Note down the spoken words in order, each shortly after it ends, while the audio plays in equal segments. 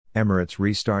Emirates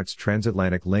restarts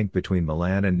transatlantic link between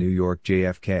Milan and New York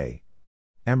JFK.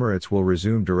 Emirates will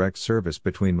resume direct service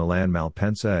between Milan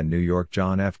Malpensa and New York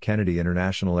John F. Kennedy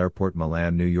International Airport.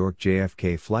 Milan New York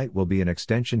JFK flight will be an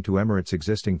extension to Emirates'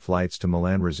 existing flights to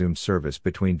Milan. Resumed service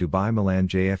between Dubai Milan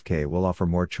JFK will offer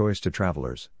more choice to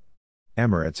travelers.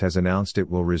 Emirates has announced it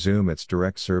will resume its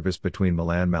direct service between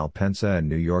Milan Malpensa and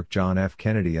New York John F.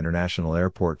 Kennedy International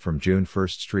Airport from June 1,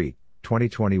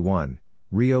 2021,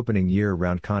 reopening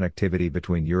year-round connectivity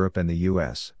between Europe and the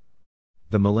U.S.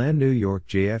 The Milan-New York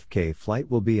JFK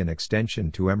flight will be an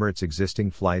extension to Emirates'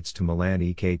 existing flights to Milan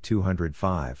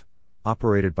EK-205,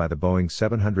 operated by the Boeing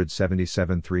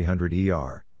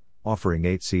 777-300ER, offering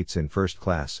 8 seats in first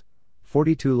class,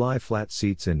 42 lie-flat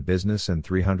seats in business and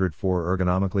 304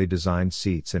 ergonomically designed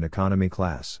seats in economy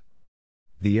class.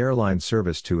 The airline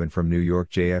service to and from New York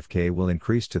JFK will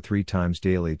increase to 3 times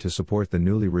daily to support the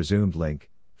newly resumed link,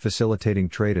 facilitating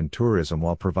trade and tourism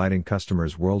while providing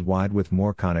customers worldwide with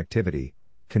more connectivity,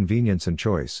 convenience and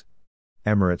choice.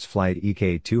 Emirates flight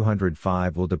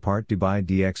EK-205 will depart Dubai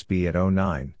DXB at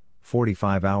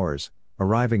 09:45 hours,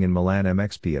 arriving in Milan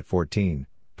MXP at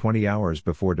 14:20 hours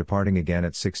before departing again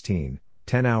at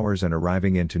 16:10 hours and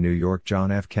arriving into New York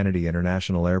John F. Kennedy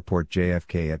International Airport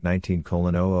JFK at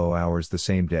 19:00 hours the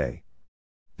same day.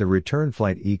 The return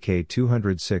flight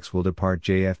EK-206 will depart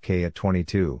JFK at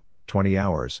 22:20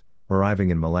 hours, arriving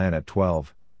in Milan at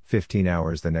 12:15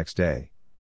 hours the next day.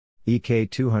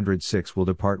 EK-206 will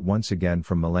depart once again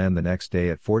from Milan the next day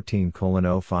at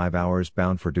 14:05 hours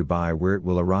bound for Dubai, where it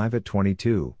will arrive at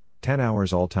 22:10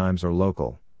 hours. All times are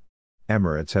local.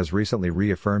 Emirates has recently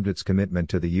reaffirmed its commitment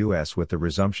to the U.S. with the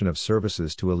resumption of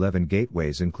services to 11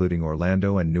 gateways including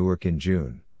Orlando and Newark in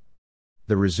June.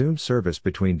 The resumed service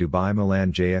between Dubai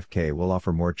Milan JFK will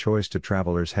offer more choice to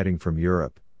travelers heading from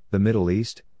Europe, the Middle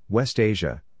East, West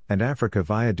Asia, and Africa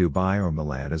via Dubai or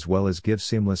Milan, as well as give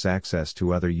seamless access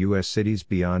to other U.S. cities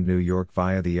beyond New York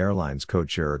via the airline's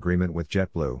codeshare agreement with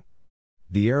JetBlue.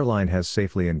 The airline has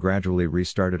safely and gradually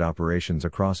restarted operations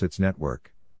across its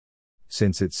network.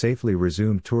 Since it safely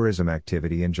resumed tourism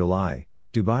activity in July,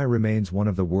 Dubai remains one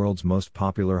of the world's most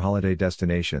popular holiday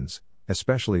destinations,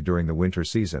 especially during the winter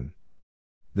season.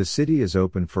 The city is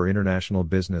open for international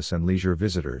business and leisure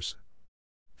visitors.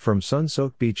 From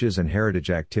sun-soaked beaches and heritage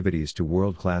activities to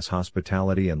world-class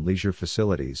hospitality and leisure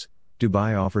facilities,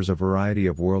 Dubai offers a variety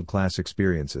of world-class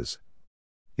experiences.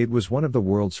 It was one of the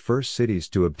world's first cities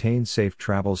to obtain Safe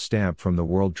Travel stamp from the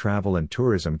World Travel and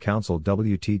Tourism Council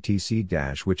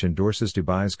WTTC-, which endorses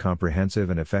Dubai's comprehensive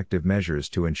and effective measures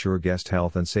to ensure guest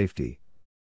health and safety.